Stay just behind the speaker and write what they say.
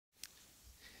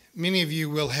Many of you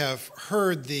will have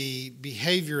heard the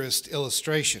behaviorist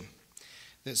illustration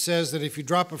that says that if you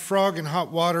drop a frog in hot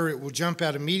water, it will jump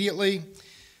out immediately,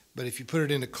 but if you put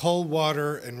it into cold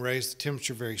water and raise the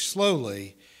temperature very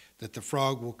slowly, that the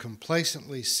frog will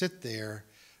complacently sit there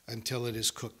until it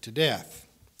is cooked to death.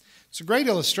 It's a great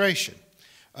illustration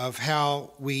of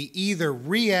how we either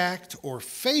react or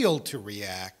fail to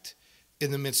react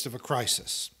in the midst of a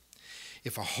crisis.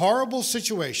 If a horrible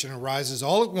situation arises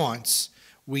all at once,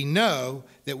 we know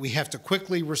that we have to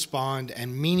quickly respond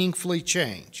and meaningfully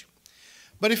change.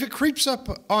 But if it creeps up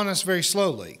on us very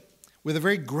slowly, with a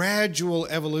very gradual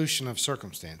evolution of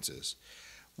circumstances,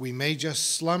 we may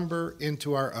just slumber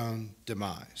into our own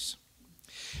demise.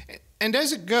 And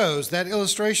as it goes, that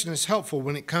illustration is helpful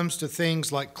when it comes to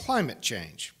things like climate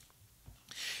change.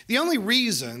 The only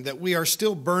reason that we are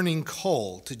still burning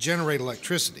coal to generate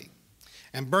electricity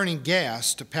and burning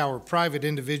gas to power private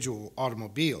individual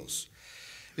automobiles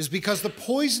is because the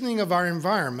poisoning of our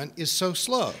environment is so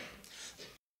slow.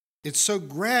 It's so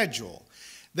gradual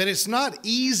that it's not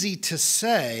easy to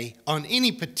say on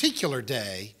any particular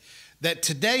day that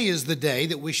today is the day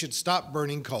that we should stop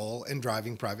burning coal and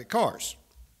driving private cars.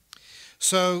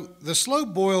 So the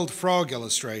slow-boiled frog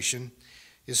illustration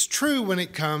is true when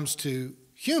it comes to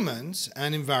humans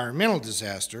and environmental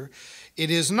disaster. It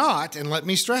is not, and let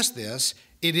me stress this,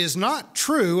 it is not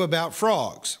true about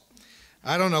frogs.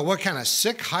 I don't know what kind of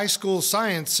sick high school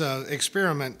science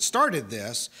experiment started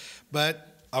this, but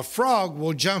a frog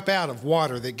will jump out of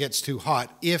water that gets too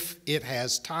hot if it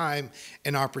has time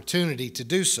and opportunity to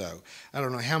do so. I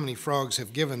don't know how many frogs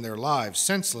have given their lives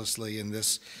senselessly in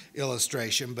this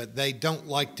illustration, but they don't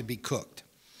like to be cooked,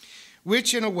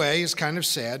 which in a way is kind of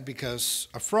sad because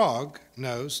a frog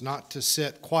knows not to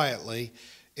sit quietly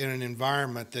in an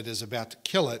environment that is about to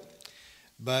kill it,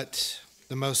 but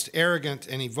the most arrogant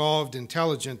and evolved,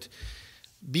 intelligent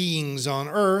beings on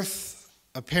earth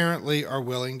apparently are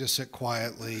willing to sit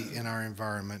quietly in our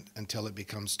environment until it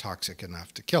becomes toxic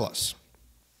enough to kill us.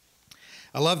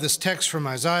 I love this text from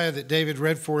Isaiah that David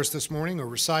read for us this morning, or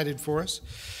recited for us.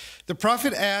 The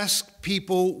prophet asks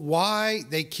people why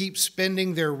they keep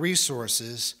spending their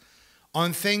resources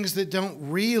on things that don't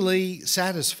really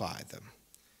satisfy them.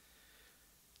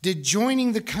 Did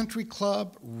joining the country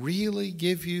club really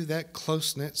give you that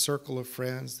close-knit circle of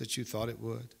friends that you thought it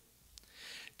would?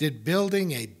 Did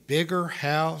building a bigger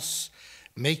house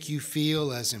make you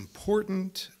feel as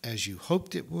important as you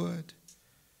hoped it would?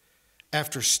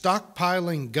 After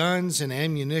stockpiling guns and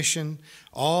ammunition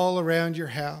all around your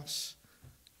house,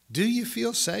 do you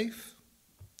feel safe?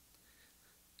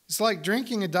 It's like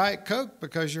drinking a Diet Coke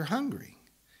because you're hungry.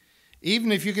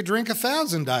 Even if you could drink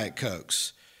 1,000 Diet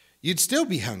Cokes, you'd still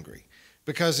be hungry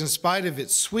because in spite of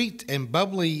its sweet and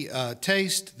bubbly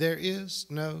taste, there is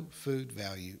no food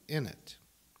value in it.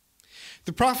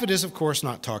 The prophet is, of course,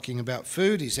 not talking about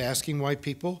food. He's asking why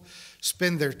people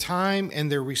spend their time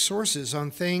and their resources on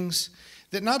things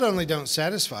that not only don't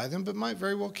satisfy them, but might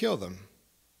very well kill them.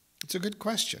 It's a good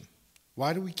question.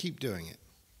 Why do we keep doing it?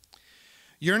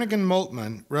 Jürgen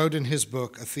Moltmann wrote in his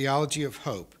book, A Theology of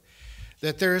Hope,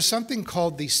 that there is something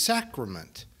called the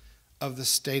sacrament of the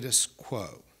status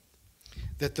quo,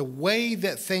 that the way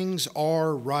that things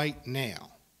are right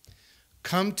now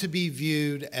come to be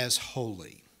viewed as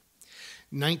holy.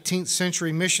 19th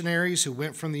century missionaries who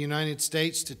went from the United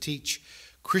States to teach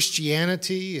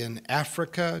Christianity in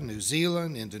Africa, New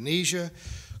Zealand, Indonesia,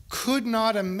 could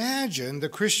not imagine the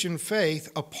Christian faith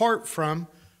apart from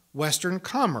Western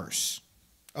commerce,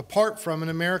 apart from an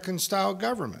American-style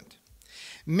government.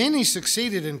 Many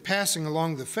succeeded in passing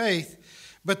along the faith,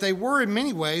 but they were in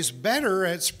many ways better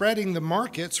at spreading the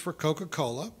markets for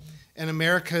Coca-Cola and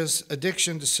America's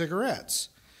addiction to cigarettes.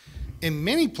 In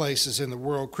many places in the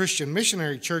world, Christian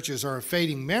missionary churches are a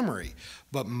fading memory,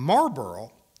 but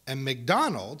Marlboro and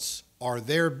McDonald's are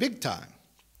there big time.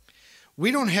 We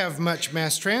don't have much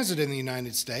mass transit in the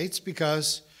United States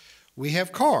because we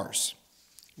have cars.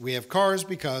 We have cars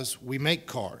because we make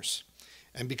cars.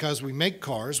 And because we make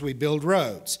cars, we build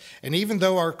roads. And even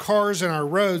though our cars and our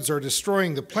roads are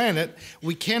destroying the planet,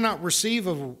 we cannot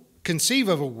conceive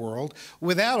of a world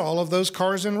without all of those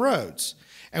cars and roads.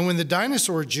 And when the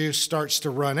dinosaur juice starts to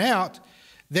run out,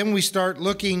 then we start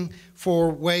looking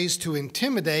for ways to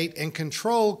intimidate and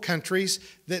control countries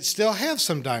that still have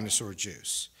some dinosaur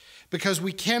juice. Because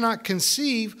we cannot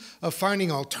conceive of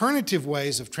finding alternative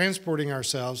ways of transporting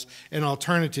ourselves and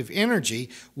alternative energy,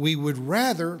 we would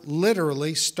rather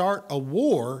literally start a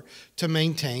war to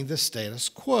maintain the status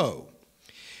quo.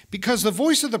 Because the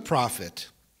voice of the prophet,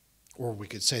 or we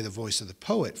could say the voice of the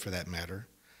poet for that matter,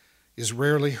 is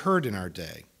rarely heard in our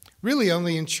day. Really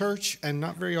only in church and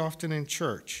not very often in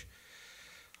church.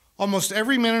 Almost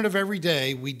every minute of every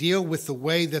day, we deal with the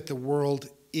way that the world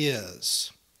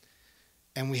is.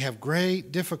 And we have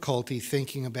great difficulty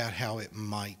thinking about how it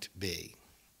might be.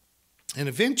 And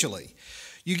eventually,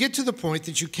 you get to the point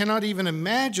that you cannot even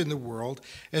imagine the world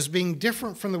as being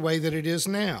different from the way that it is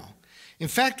now. In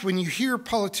fact, when you hear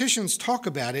politicians talk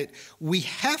about it, we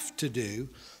have to do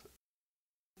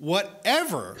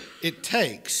whatever it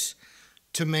takes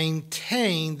to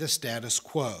maintain the status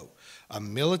quo, a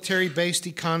military-based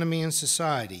economy and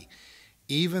society,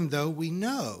 even though we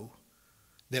know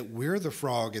that we're the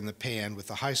frog in the pan with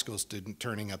the high school student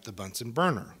turning up the Bunsen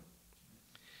burner.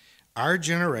 Our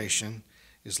generation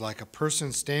is like a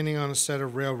person standing on a set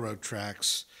of railroad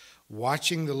tracks,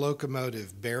 watching the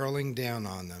locomotive barreling down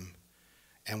on them,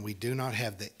 and we do not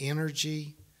have the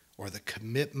energy or the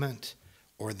commitment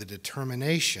or the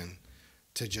determination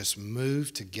to just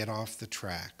move to get off the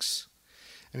tracks.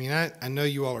 I mean, I know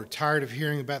you all are tired of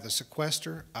hearing about the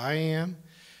sequester. I am.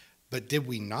 But did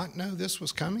we not know this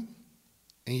was coming?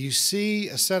 And you see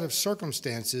a set of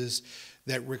circumstances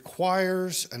that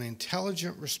requires an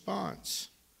intelligent response.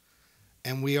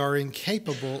 And we are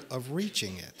incapable of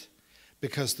reaching it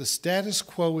because the status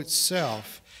quo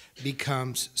itself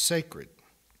becomes sacred.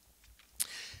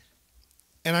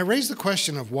 And I raise the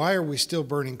question of why are we still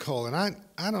burning coal? And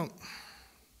I don't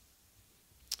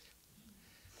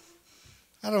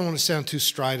want to sound too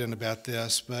strident about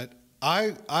this, but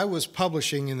I was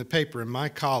publishing in the paper in my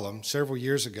column several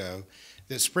years ago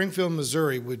that Springfield,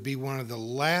 Missouri would be one of the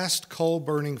last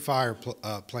coal-burning fire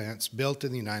plants built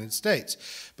in the United States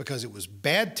because it was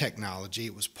bad technology,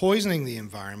 it was poisoning the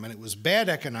environment, it was bad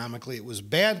economically, it was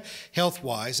bad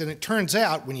health-wise, and it turns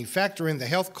out when you factor in the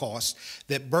health costs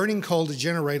that burning coal to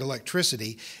generate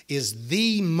electricity is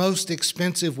the most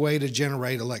expensive way to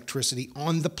generate electricity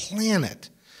on the planet.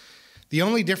 The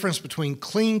only difference between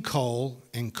clean coal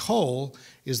and coal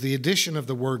is the addition of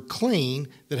the word clean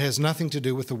that has nothing to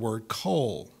do with the word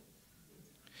coal.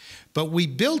 But we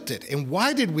built it, and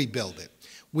why did we build it?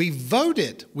 We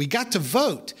voted, we got to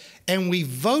vote, and we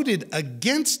voted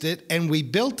against it, and we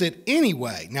built it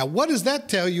anyway. Now, what does that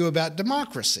tell you about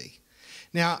democracy?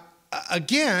 Now,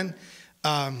 again,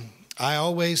 I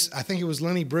think it was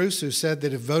Lenny Bruce who said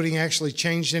that if voting actually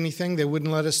changed anything, they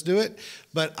wouldn't let us do it.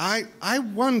 But I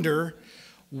wonder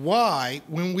why,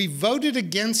 when we voted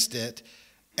against it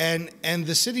and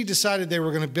the city decided they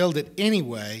were going to build it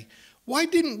anyway, why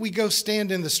didn't we go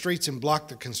stand in the streets and block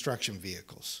the construction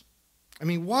vehicles? I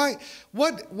mean, why?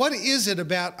 What is it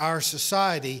about our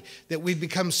society that we've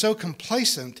become so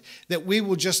complacent that we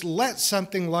will just let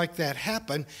something like that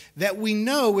happen that we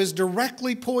know is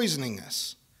directly poisoning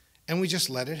us? And we just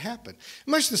let it happen.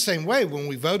 Much the same way when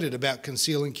we voted about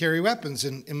conceal and carry weapons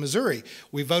in Missouri.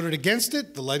 We voted against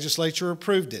it, the legislature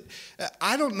approved it.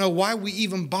 I don't know why we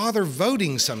even bother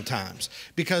voting sometimes,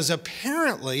 because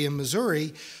apparently in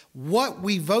Missouri, what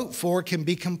we vote for can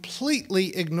be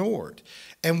completely ignored.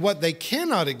 And what they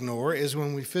cannot ignore is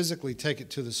when we physically take it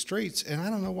to the streets, and I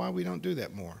don't know why we don't do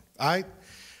that more. I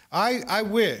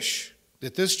wish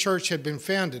that this church had been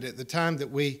founded at the time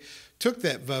that we took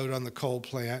that vote on the coal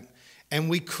plant, and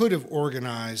we could have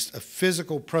organized a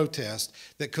physical protest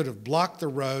that could have blocked the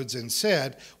roads and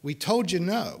said, we told you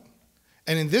no.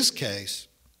 And in this case,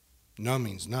 no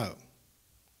means no.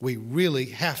 We really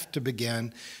have to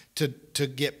begin to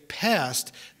get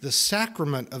past the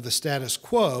sacrament of the status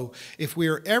quo if we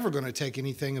are ever going to take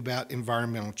anything about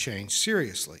environmental change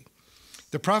seriously.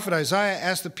 The prophet Isaiah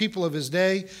asked the people of his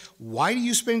day, why do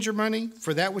you spend your money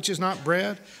for that which is not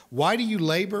bread? Why do you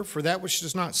labor for that which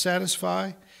does not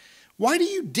satisfy? Why do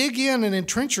you dig in and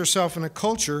entrench yourself in a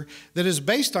culture that is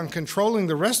based on controlling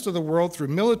the rest of the world through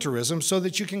militarism so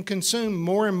that you can consume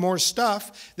more and more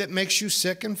stuff that makes you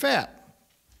sick and fat?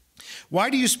 Why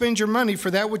do you spend your money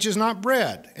for that which is not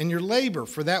bread and your labor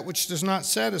for that which does not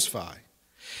satisfy?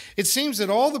 It seems that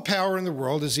all the power in the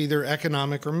world is either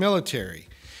economic or military.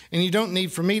 And you don't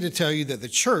need for me to tell you that the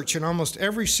church in almost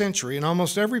every century, in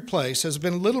almost every place, has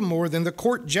been little more than the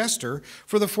court jester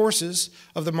for the forces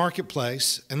of the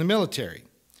marketplace and the military.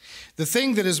 The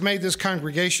thing that has made this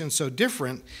congregation so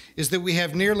different is that we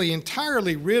have nearly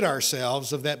entirely rid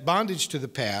ourselves of that bondage to the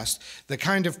past, the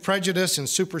kind of prejudice and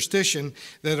superstition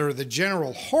that are the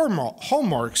general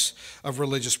hallmarks of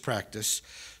religious practice,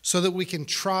 so that we can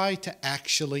try to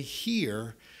actually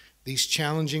hear these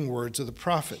challenging words of the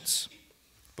prophets.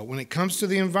 But when it comes to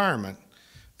the environment,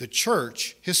 the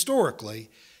church, historically,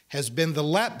 has been the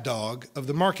lapdog of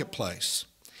the marketplace.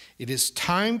 It is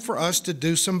time for us to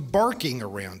do some barking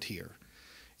around here.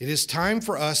 It is time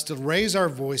for us to raise our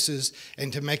voices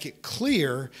and to make it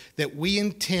clear that we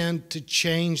intend to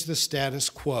change the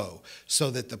status quo so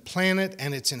that the planet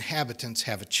and its inhabitants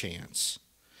have a chance.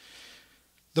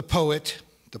 The poet,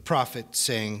 the prophet,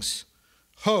 sings,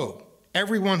 "Ho,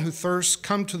 everyone who thirsts,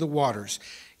 come to the waters,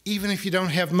 even if you don't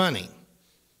have money.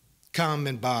 Come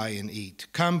and buy and eat.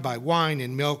 Come buy wine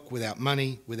and milk without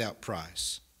money, without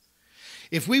price."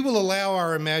 If we will allow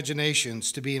our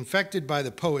imaginations to be infected by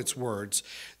the poet's words,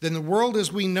 then the world as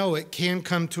we know it can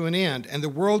come to an end, and the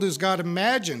world as God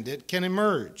imagined it can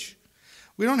emerge.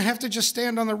 We don't have to just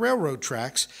stand on the railroad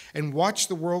tracks and watch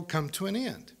the world come to an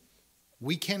end.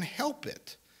 We can help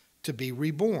it to be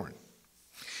reborn.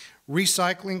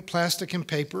 Recycling plastic and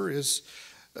paper is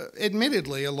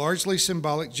admittedly a largely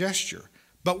symbolic gesture,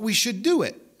 but we should do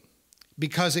it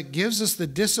because it gives us the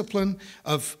discipline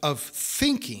of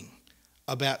thinking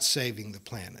about saving the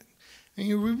planet. And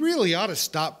we really ought to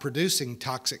stop producing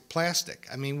toxic plastic.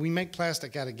 I mean, we make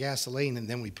plastic out of gasoline and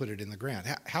then we put it in the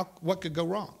ground. What could go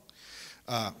wrong?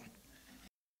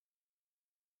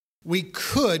 We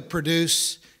could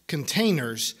produce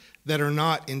containers that are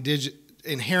not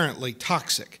inherently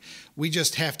toxic. We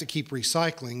just have to keep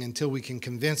recycling until we can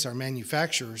convince our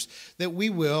manufacturers that we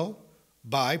will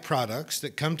buy products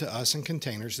that come to us in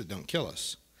containers that don't kill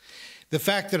us. The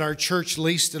fact that our church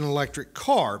leased an electric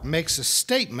car makes a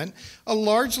statement, a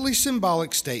largely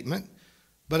symbolic statement,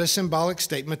 but a symbolic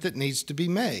statement that needs to be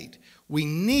made. We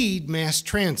need mass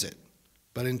transit,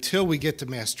 but until we get to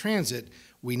mass transit,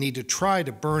 we need to try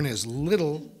to burn as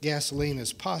little gasoline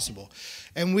as possible.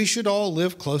 And we should all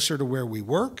live closer to where we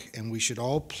work, and we should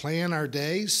all plan our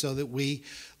days so that we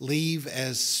leave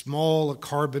as small a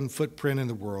carbon footprint in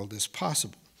the world as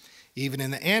possible. Even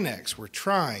in the annex, we're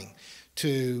trying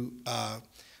to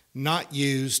not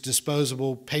use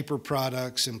disposable paper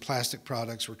products and plastic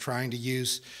products. We're trying to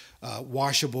use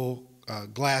washable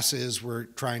glasses. We're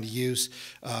trying to use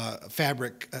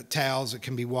fabric towels that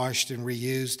can be washed and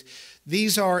reused.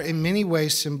 These are in many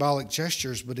ways symbolic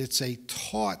gestures, but it's a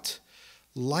taught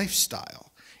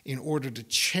lifestyle in order to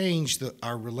change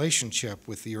our relationship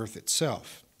with the earth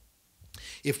itself.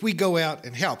 If we go out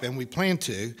and help, and we plan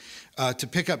to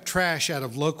pick up trash out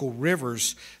of local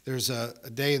rivers, there's a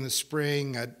day in the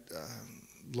spring,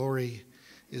 Lori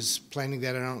is planning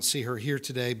that, and I don't see her here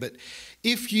today, but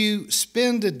if you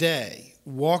spend a day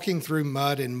walking through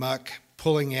mud and muck,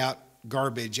 pulling out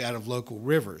garbage out of local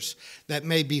rivers, that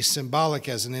may be symbolic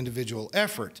as an individual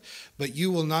effort, but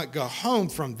you will not go home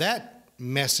from that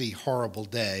messy, horrible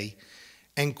day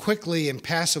and quickly and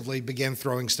passively begin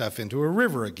throwing stuff into a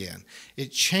river again.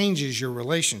 It changes your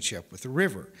relationship with the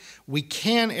river. We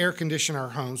can air condition our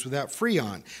homes without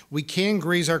Freon. We can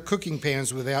grease our cooking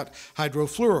pans without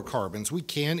hydrofluorocarbons. We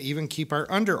can even keep our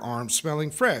underarms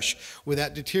smelling fresh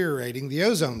without deteriorating the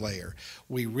ozone layer.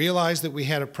 We realized that we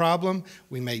had a problem.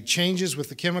 We made changes with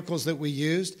the chemicals that we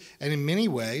used, and in many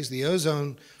ways, the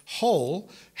ozone hole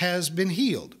has been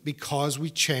healed because we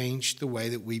changed the way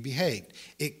that we behaved.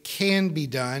 It can be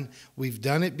done. We've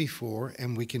done it before,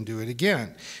 and we can do it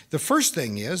again. The first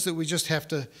thing is that we just have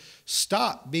to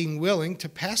stop being willing to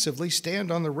passively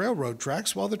stand on the railroad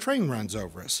tracks while the train runs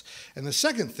over us. And the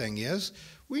second thing is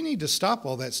we need to stop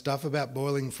all that stuff about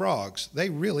boiling frogs. They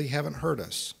really haven't hurt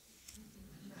us.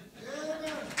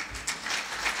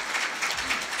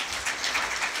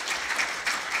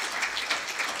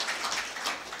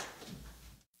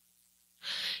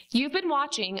 You've been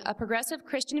watching a progressive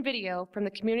Christian video from the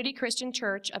Community Christian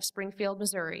Church of Springfield,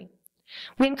 Missouri.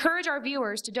 We encourage our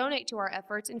viewers to donate to our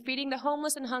efforts in feeding the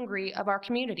homeless and hungry of our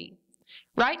community.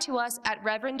 Write to us at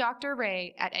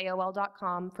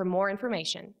reverenddray@aol.com for more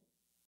information.